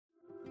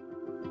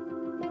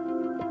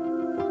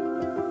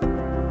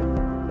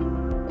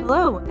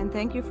Hello, and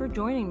thank you for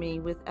joining me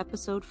with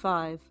episode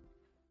 5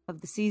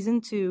 of the season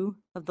 2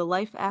 of the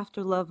Life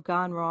After Love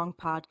Gone Wrong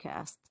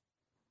podcast.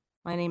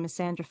 My name is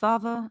Sandra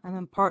Fava. I'm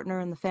a partner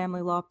in the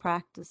family law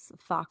practice of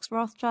Fox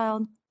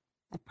Rothschild.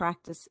 I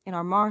practice in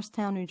our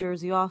Morristown, New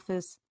Jersey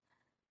office,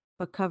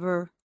 but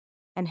cover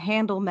and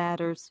handle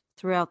matters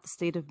throughout the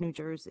state of New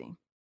Jersey.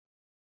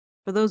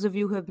 For those of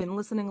you who have been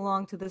listening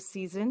along to this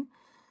season,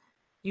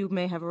 you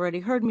may have already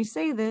heard me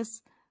say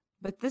this,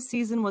 but this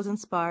season was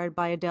inspired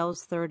by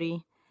Adele's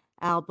 30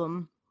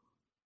 album.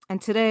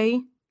 And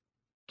today,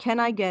 Can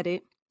I Get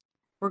It?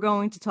 We're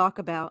going to talk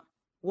about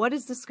what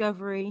is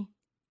discovery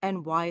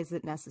and why is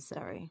it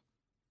necessary.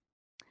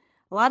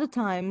 A lot of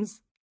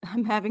times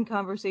I'm having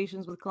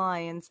conversations with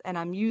clients and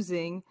I'm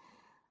using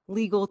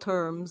legal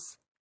terms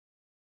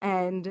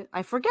and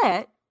I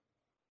forget,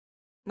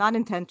 not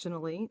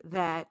intentionally,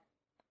 that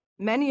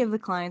many of the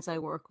clients I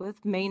work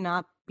with may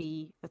not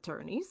be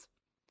attorneys,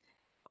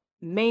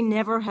 may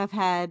never have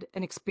had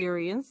an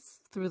experience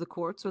through the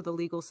courts or the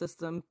legal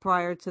system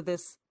prior to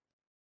this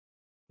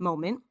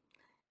moment.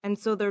 And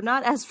so they're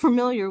not as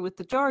familiar with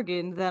the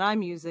jargon that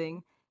I'm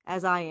using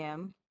as I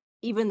am,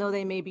 even though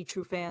they may be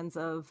true fans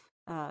of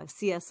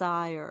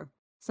CSI or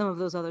some of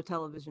those other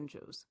television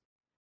shows.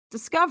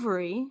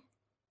 Discovery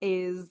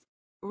is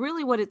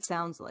really what it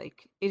sounds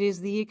like. It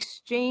is the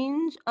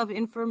exchange of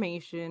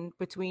information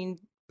between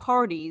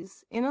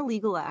parties in a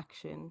legal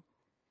action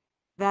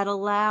that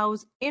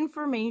allows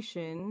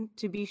information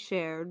to be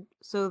shared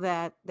so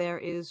that there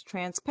is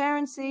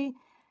transparency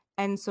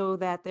and so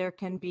that there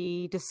can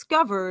be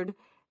discovered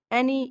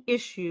any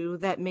issue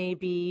that may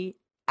be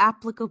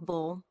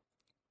applicable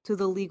to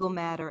the legal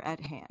matter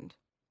at hand.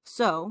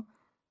 So,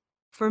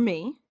 for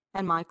me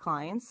and my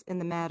clients, in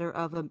the matter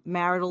of a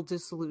marital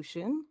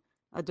dissolution,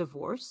 a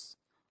divorce,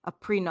 a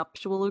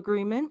prenuptial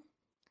agreement,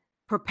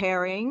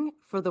 preparing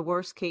for the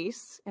worst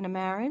case in a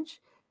marriage,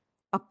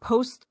 a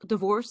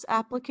post-divorce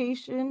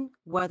application,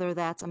 whether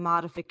that's a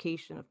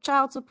modification of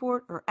child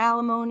support or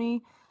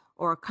alimony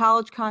or a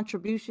college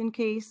contribution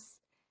case,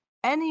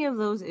 any of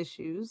those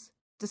issues,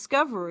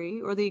 discovery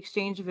or the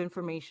exchange of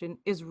information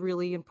is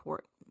really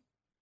important.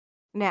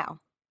 Now,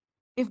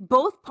 if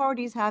both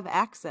parties have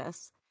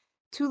access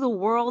to the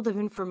world of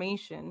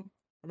information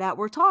that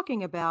we're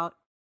talking about,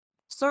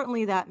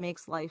 certainly that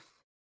makes life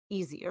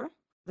easier.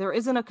 There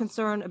isn't a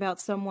concern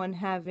about someone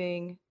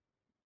having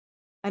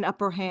an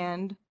upper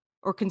hand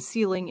or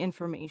concealing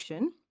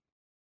information,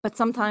 but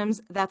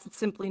sometimes that's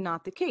simply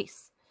not the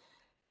case.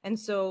 And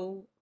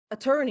so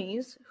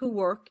attorneys who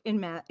work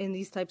in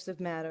these types of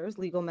matters,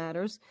 legal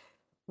matters,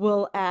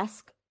 will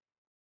ask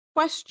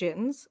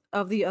questions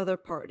of the other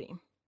party.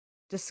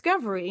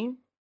 Discovery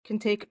can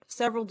take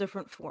several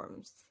different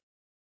forms.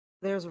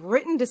 There's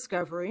written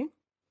discovery,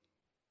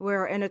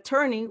 where an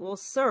attorney will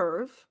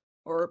serve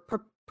or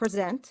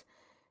present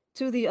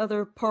to the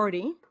other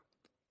party,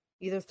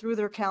 either through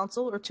their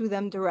counsel or to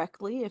them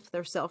directly if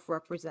they're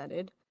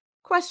self-represented,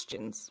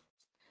 questions.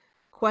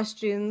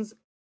 Questions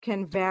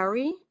can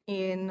vary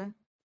in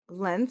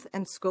length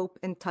and scope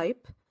and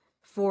type.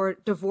 For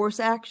divorce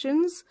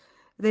actions,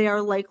 they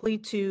are likely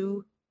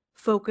to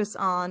focus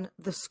on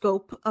the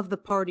scope of the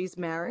party's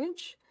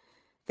marriage,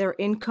 their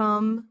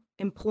income,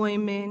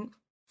 employment,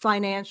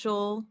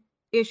 financial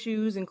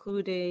issues,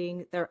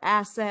 including their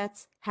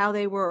assets, how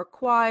they were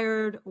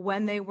acquired,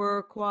 when they were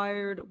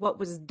acquired, what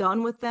was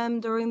done with them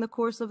during the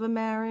course of a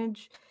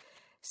marriage.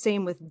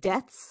 Same with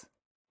debts,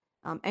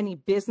 any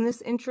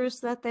business interests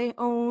that they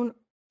own,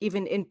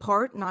 even in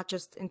part, not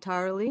just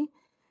entirely,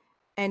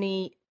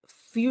 any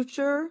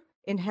future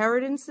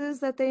inheritances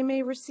that they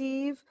may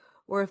receive,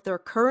 or if they're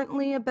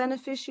currently a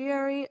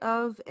beneficiary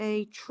of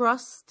a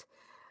trust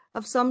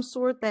of some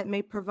sort that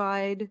may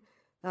provide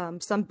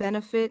some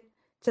benefit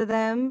to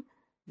them,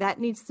 that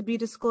needs to be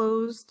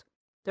disclosed.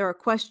 There are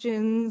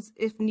questions,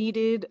 if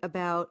needed,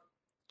 about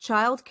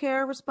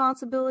childcare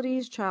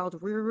responsibilities, child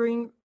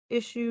rearing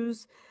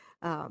issues,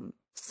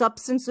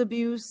 substance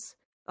abuse,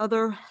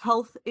 other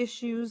health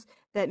issues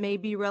that may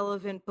be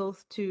relevant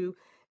both to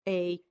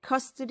a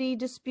custody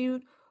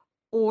dispute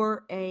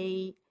or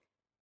an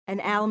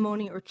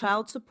alimony or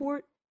child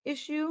support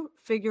issue,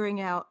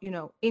 figuring out,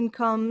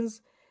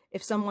 incomes.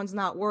 If someone's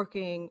not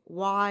working,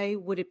 why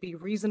would it be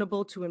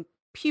reasonable to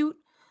impute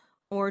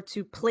or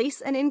to place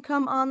an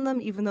income on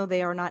them, even though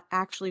they are not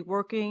actually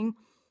working,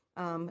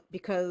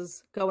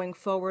 because going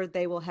forward,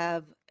 they will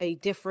have a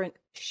different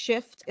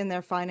shift in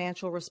their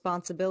financial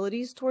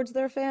responsibilities towards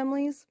their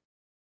families.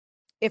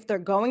 If they're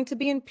going to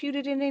be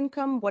imputed in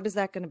income, what is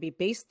that going to be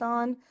based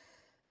on?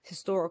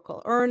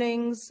 Historical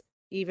earnings,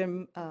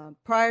 even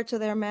prior to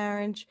their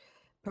marriage,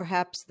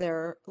 perhaps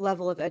their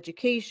level of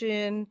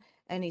education,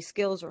 any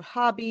skills or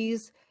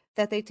hobbies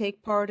that they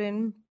take part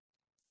in.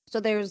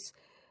 So there's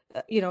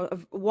a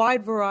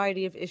wide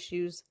variety of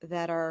issues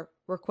that are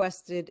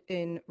requested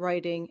in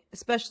writing,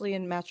 especially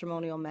in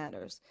matrimonial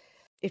matters.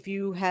 If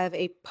you have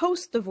a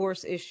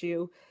post-divorce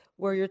issue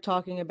where you're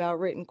talking about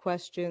written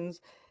questions,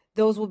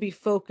 those will be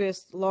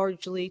focused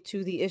largely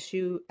to the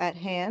issue at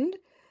hand.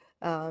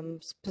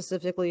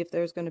 specifically if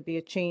there's going to be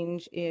a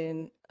change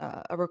in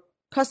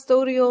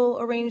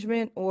custodial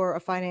arrangement or a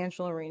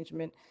financial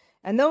arrangement.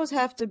 And those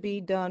have to be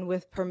done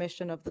with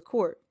permission of the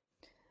court.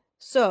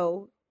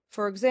 So,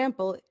 for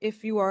example,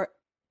 if you are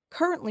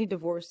currently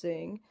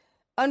divorcing,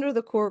 under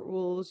the court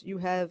rules, you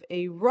have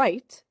a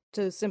right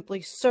to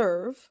simply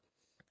serve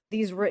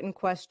these written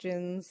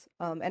questions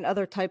and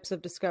other types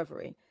of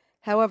discovery.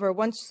 However,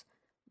 once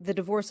the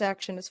divorce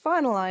action is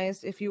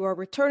finalized, if you are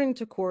returning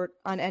to court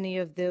on any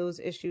of those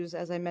issues,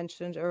 as I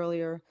mentioned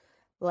earlier,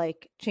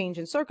 like change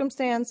in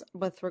circumstance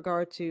with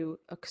regard to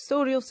a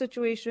custodial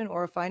situation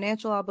or a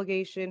financial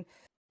obligation,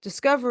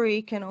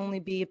 discovery can only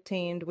be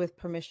obtained with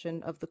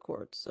permission of the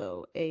court.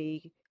 So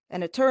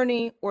an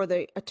attorney or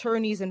the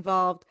attorneys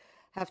involved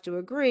have to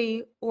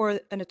agree, or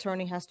an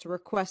attorney has to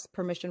request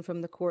permission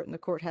from the court and the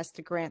court has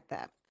to grant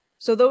that.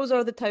 So those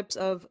are the types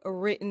of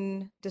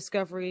written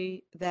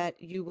discovery that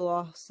you will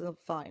also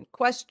find.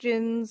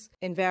 Questions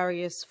in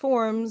various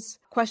forms,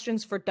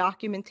 questions for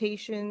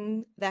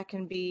documentation that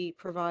can be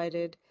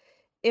provided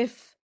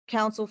if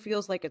counsel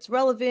feels like it's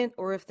relevant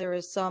or if there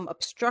is some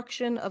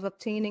obstruction of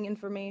obtaining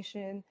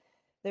information.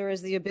 There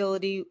is the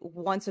ability,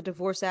 once a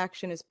divorce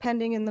action is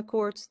pending in the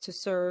courts, to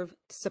serve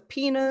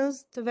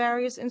subpoenas to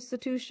various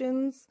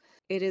institutions.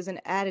 It is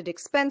an added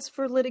expense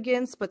for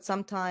litigants, but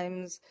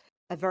sometimes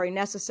a very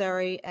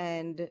necessary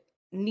and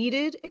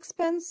needed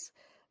expense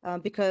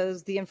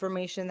because the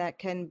information that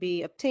can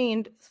be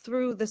obtained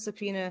through the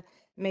subpoena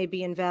may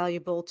be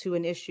invaluable to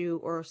an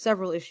issue or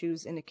several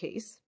issues in a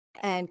case.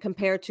 And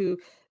compared to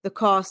the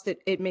cost,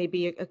 it may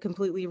be a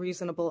completely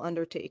reasonable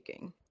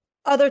undertaking.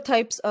 Other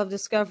types of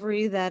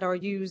discovery that are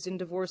used in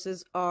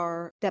divorces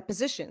are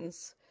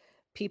depositions.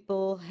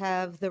 People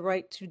have the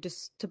right to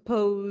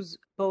depose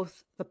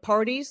both the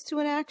parties to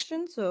an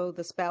action, so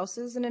the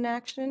spouses in an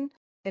action.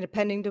 In a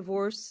pending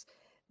divorce,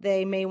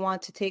 they may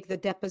want to take the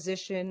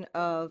deposition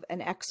of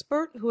an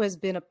expert who has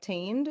been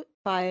obtained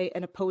by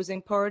an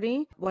opposing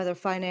party, whether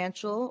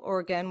financial or,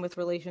 again, with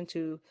relation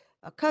to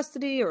a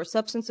custody or a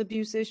substance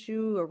abuse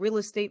issue, a real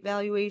estate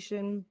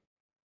valuation,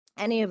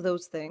 any of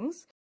those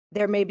things.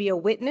 There may be a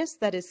witness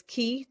that is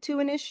key to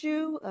an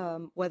issue,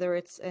 whether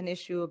it's an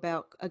issue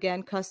about,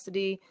 again,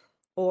 custody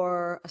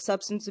or a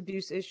substance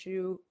abuse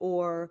issue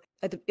or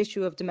an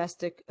issue of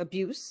domestic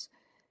abuse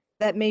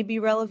that may be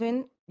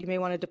relevant. You may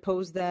want to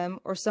depose them,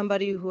 or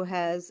somebody who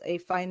has a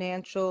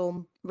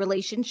financial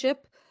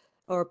relationship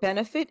or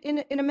benefit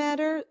in a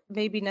matter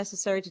may be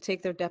necessary to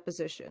take their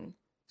deposition.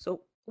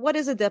 So what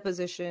is a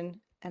deposition?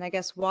 And I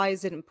guess why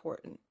is it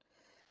important?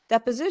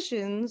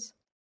 Depositions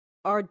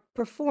are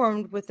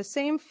performed with the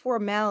same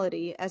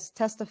formality as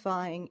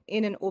testifying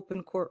in an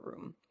open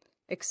courtroom,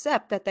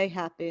 except that they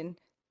happen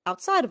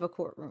outside of a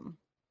courtroom.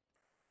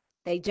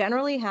 They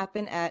generally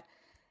happen at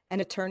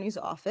an attorney's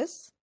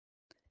office.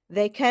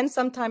 They can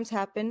sometimes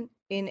happen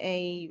in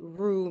a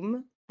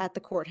room at the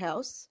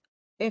courthouse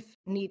if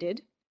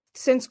needed.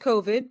 Since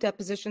COVID,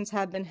 depositions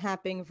have been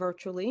happening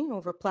virtually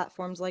over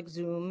platforms like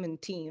Zoom and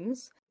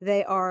Teams.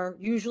 They are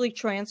usually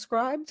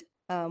transcribed,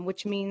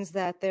 which means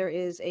that there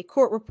is a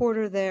court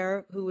reporter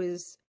there who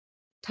is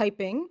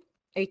typing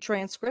a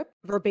transcript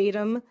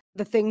verbatim,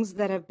 the things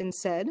that have been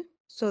said,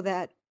 so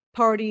that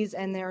parties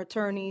and their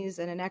attorneys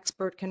and an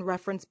expert can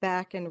reference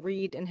back and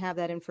read and have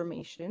that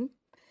information.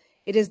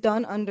 It is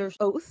done under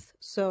oath.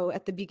 So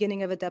at the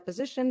beginning of a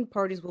deposition,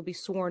 parties will be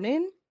sworn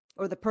in,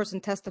 or the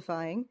person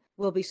testifying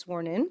will be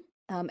sworn in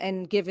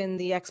and given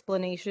the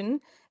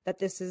explanation that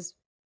this is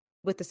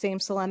with the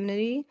same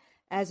solemnity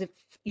as if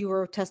you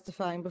were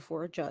testifying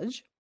before a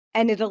judge.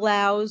 And it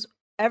allows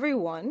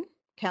everyone,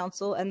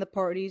 counsel and the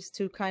parties,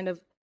 to kind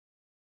of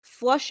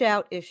flush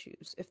out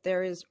issues. If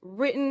there is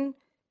written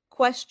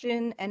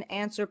question and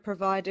answer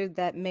provided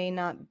that may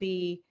not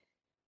be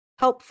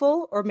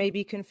helpful or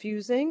maybe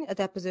confusing, a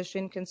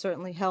deposition can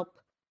certainly help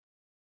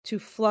to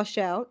flush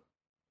out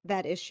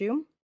that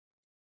issue.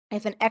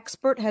 If an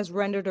expert has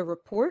rendered a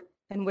report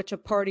in which a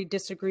party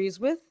disagrees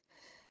with,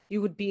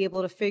 you would be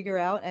able to figure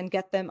out and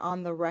get them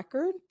on the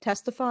record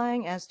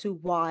testifying as to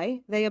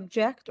why they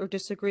object or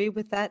disagree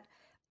with that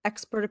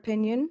expert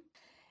opinion.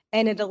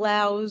 And it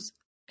allows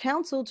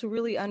counsel to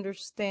really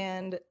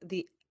understand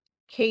the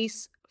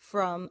case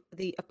from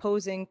the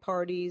opposing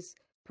party's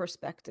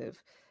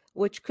perspective,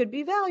 which could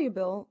be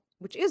valuable,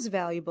 which is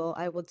valuable,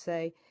 I would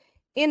say,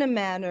 in a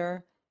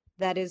manner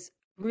that is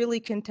really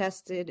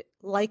contested,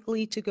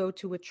 likely to go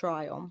to a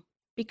trial.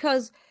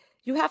 Because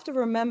you have to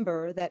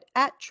remember that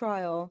at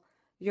trial,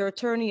 your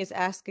attorney is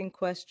asking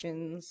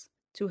questions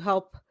to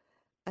help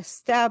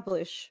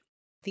establish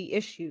the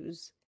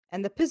issues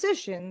and the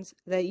positions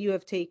that you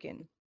have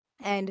taken.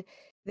 And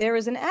there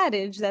is an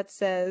adage that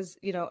says,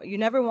 you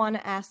never want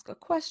to ask a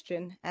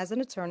question as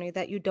an attorney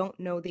that you don't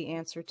know the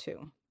answer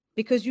to,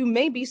 because you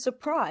may be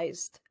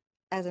surprised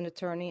as an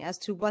attorney as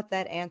to what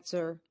that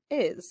answer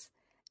is,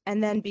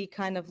 and then be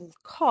kind of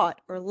caught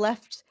or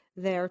left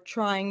there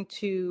trying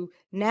to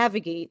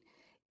navigate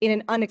in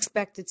an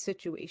unexpected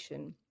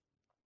situation.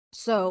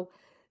 So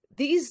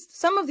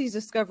some of these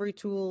discovery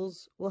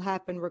tools will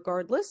happen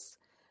regardless.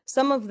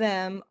 Some of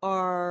them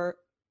are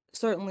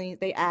certainly,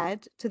 they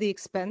add to the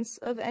expense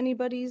of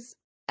anybody's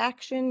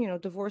action,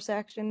 divorce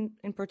action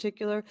in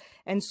particular.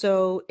 And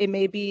so it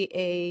may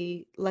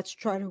be let's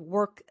try to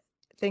work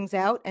things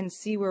out and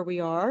see where we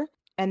are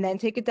and then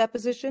take a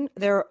deposition.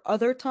 There are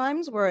other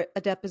times where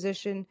a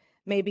deposition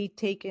may be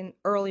taken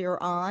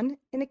earlier on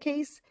in a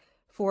case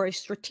for a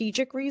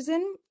strategic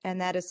reason,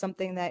 and that is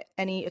something that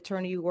any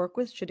attorney you work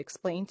with should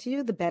explain to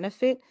you, the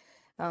benefit,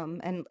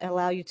 and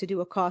allow you to do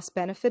a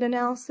cost-benefit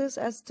analysis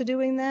as to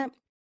doing that.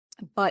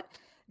 But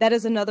that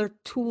is another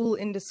tool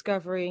in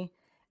discovery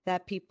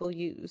that people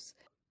use.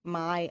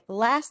 My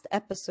last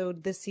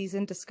episode this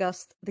season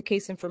discussed the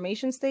case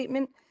information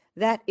statement.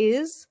 That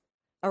is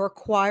a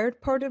required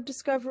part of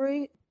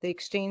discovery, the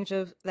exchange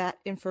of that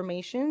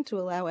information to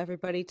allow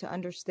everybody to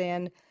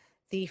understand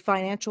the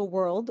financial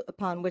world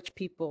upon which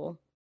people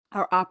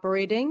are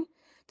operating.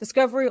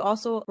 Discovery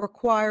also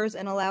requires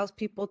and allows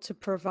people to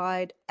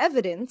provide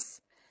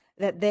evidence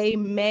that they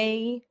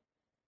may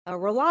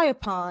rely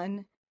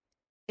upon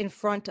in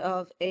front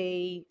of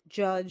a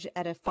judge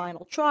at a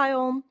final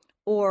trial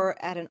or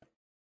at an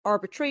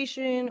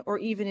arbitration or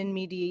even in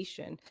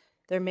mediation.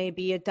 There may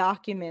be a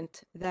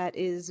document that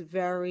is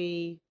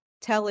very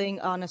telling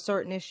on a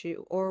certain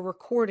issue, or a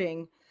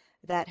recording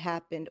that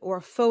happened, or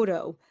a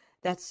photo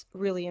that's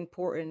really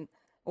important,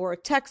 or a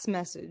text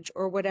message,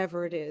 or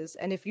whatever it is.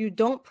 And if you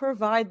don't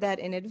provide that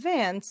in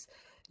advance,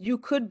 you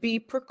could be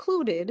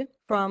precluded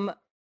from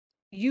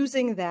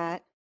using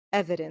that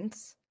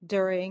evidence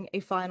during a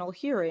final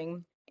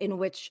hearing in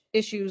which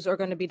issues are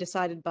going to be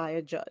decided by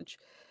a judge.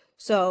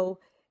 So,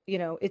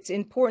 it's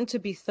important to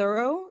be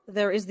thorough.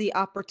 There is the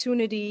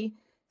opportunity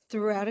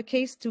throughout a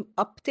case to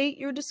update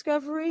your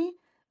discovery.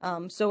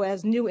 So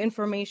as new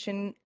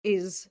information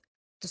is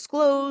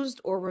disclosed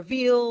or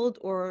revealed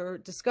or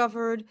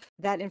discovered,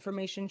 that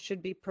information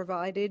should be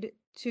provided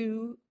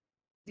to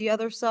the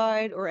other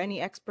side or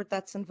any expert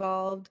that's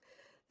involved,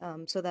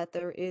 so that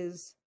there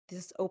is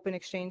this open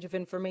exchange of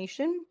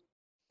information.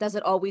 Does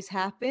it always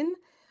happen?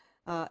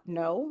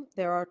 No.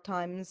 There are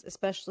times,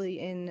 especially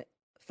in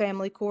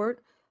family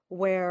court,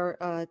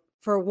 where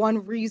for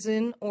one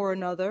reason or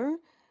another,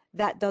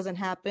 that doesn't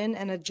happen,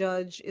 and a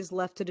judge is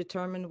left to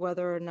determine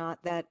whether or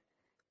not that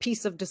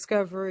piece of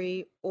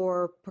discovery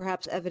or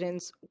perhaps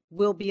evidence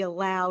will be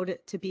allowed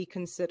to be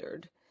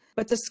considered.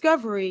 But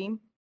discovery,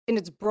 in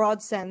its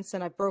broad sense,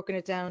 and I've broken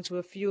it down to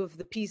a few of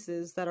the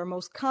pieces that are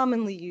most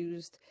commonly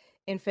used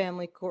in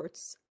family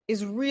courts,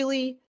 is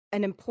really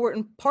an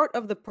important part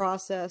of the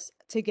process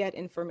to get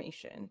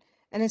information.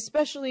 And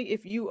especially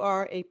if you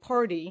are a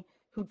party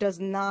who does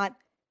not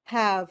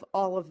have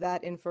all of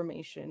that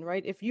information,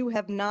 right? If you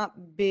have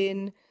not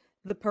been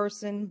the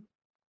person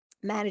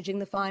managing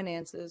the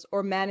finances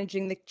or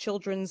managing the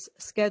children's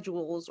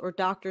schedules or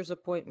doctor's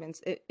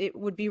appointments, it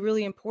would be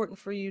really important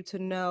for you to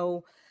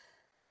know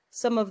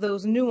some of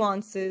those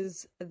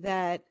nuances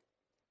that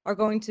are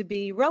going to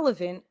be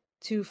relevant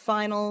to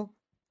final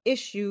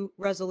issue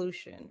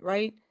resolution,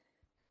 right?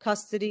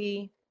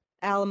 Custody,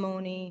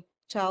 alimony,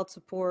 child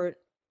support,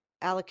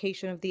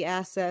 allocation of the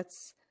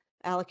assets,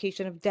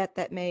 allocation of debt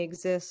that may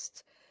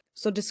exist.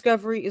 So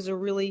discovery is a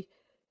really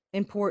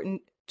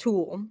important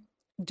tool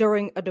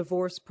during a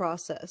divorce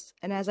process.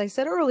 And as I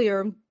said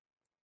earlier,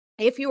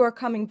 if you are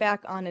coming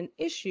back on an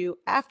issue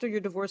after your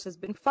divorce has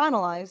been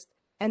finalized,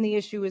 and the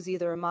issue is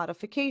either a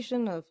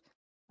modification of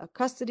a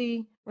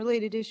custody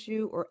related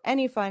issue or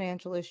any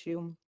financial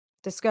issue,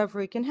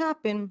 discovery can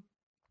happen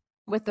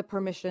with the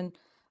permission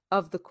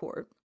of the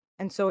court.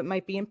 And so it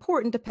might be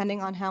important,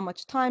 depending on how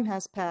much time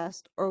has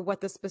passed or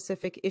what the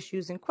specific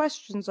issues and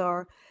questions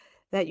are,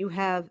 that you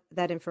have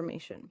that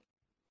information.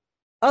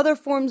 Other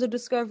forms of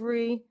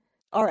discovery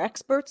are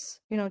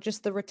experts,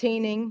 just the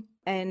retaining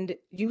and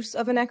use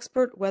of an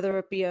expert, whether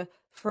it be a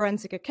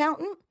forensic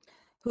accountant,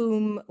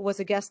 whom was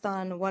a guest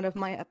on one of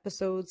my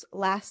episodes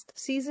last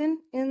season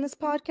in this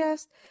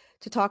podcast,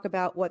 to talk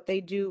about what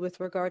they do with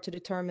regard to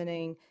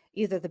determining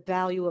either the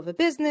value of a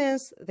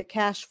business, the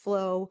cash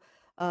flow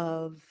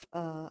of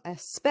a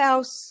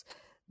spouse,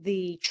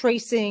 the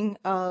tracing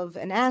of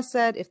an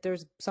asset, if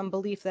there's some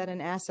belief that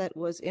an asset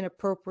was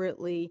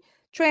inappropriately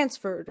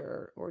transferred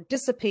or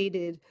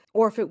dissipated,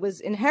 or if it was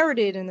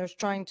inherited and there's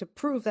trying to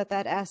prove that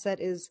that asset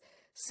is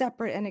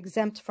separate and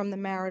exempt from the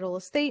marital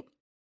estate.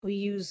 We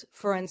use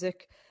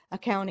forensic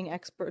accounting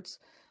experts.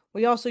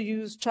 We also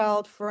use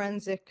child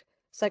forensic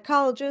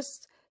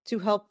psychologists to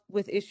help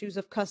with issues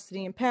of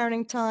custody and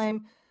parenting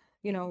time,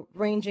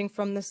 ranging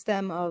from the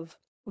stem of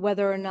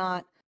whether or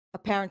not a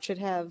parent should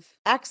have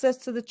access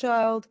to the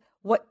child,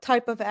 what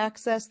type of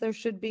access there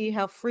should be,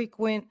 how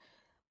frequent,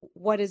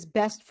 what is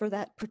best for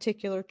that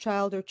particular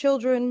child or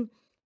children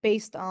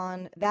based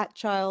on that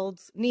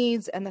child's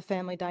needs and the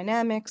family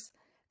dynamics.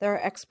 There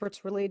are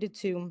experts related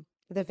to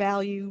the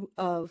value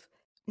of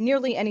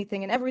nearly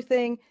anything and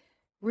everything: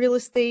 real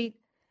estate,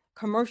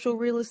 commercial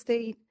real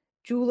estate,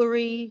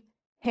 jewelry,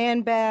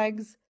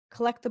 handbags,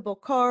 collectible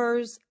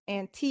cars,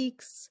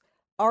 antiques,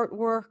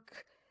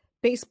 artwork,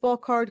 baseball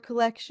card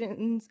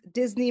collections,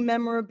 Disney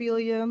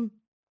memorabilia,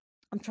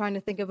 I'm trying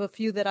to think of a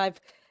few that I've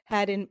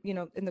had in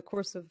the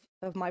course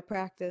of my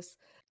practice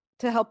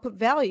to help put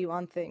value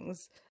on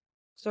things.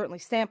 Certainly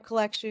stamp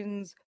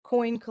collections,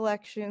 coin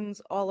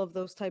collections, all of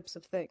those types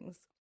of things.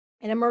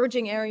 An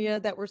emerging area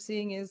that we're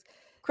seeing is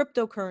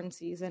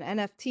cryptocurrencies and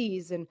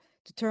NFTs, and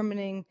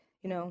determining,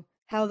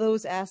 how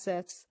those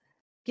assets,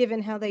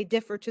 given how they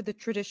differ to the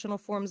traditional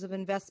forms of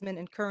investment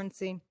and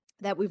currency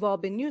that we've all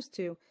been used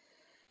to,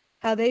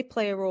 how they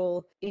play a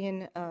role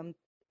in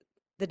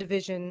the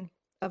division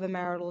of a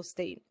marital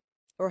estate,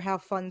 or how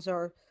funds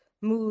are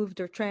moved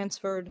or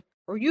transferred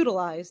or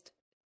utilized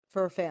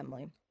for a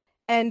family.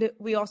 And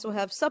we also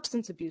have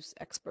substance abuse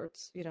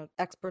experts,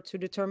 experts who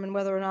determine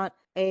whether or not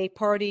a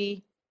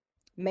party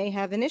may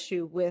have an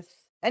issue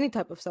with any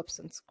type of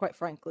substance, quite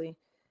frankly.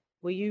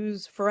 We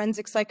use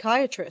forensic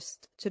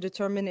psychiatrists to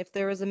determine if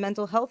there is a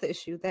mental health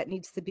issue that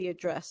needs to be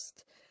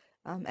addressed,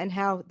 and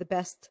how the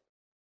best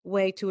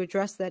way to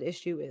address that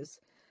issue is.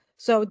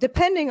 So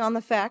depending on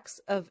the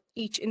facts of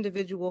each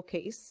individual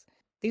case,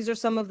 these are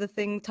some of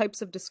the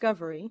types of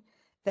discovery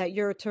that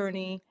your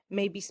attorney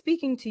may be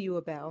speaking to you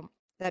about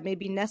that may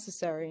be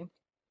necessary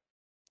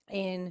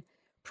in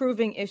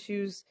proving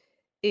issues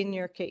in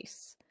your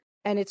case.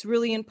 And it's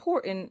really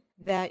important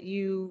that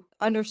you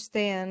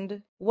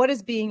understand what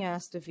is being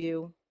asked of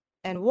you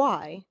and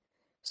why.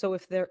 So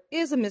if there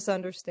is a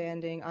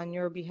misunderstanding on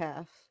your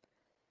behalf,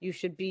 you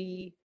should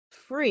be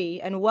free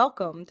and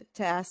welcomed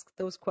to ask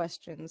those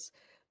questions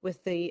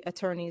with the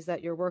attorneys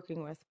that you're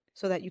working with,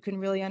 so that you can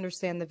really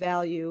understand the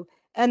value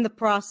and the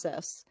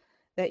process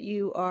that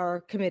you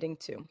are committing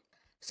to.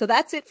 So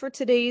that's it for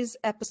today's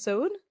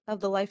episode of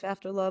the Life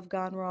After Love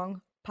Gone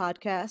Wrong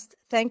podcast.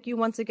 Thank you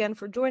once again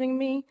for joining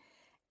me,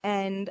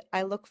 and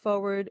I look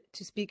forward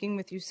to speaking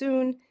with you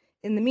soon.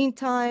 In the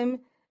meantime,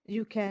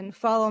 you can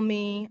follow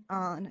me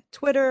on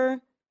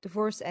Twitter,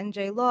 Divorce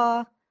NJ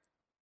Law,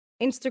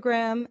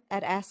 Instagram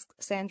at Ask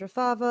Sandra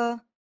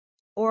Fava,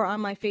 or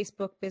on my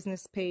Facebook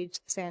business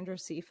page, Sandra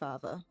C.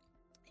 Fava.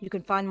 You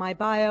can find my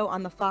bio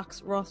on the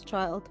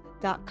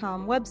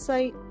foxrothschild.com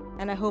website,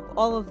 and I hope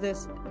all of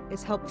this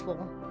is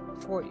helpful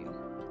for you.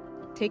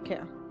 Take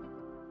care.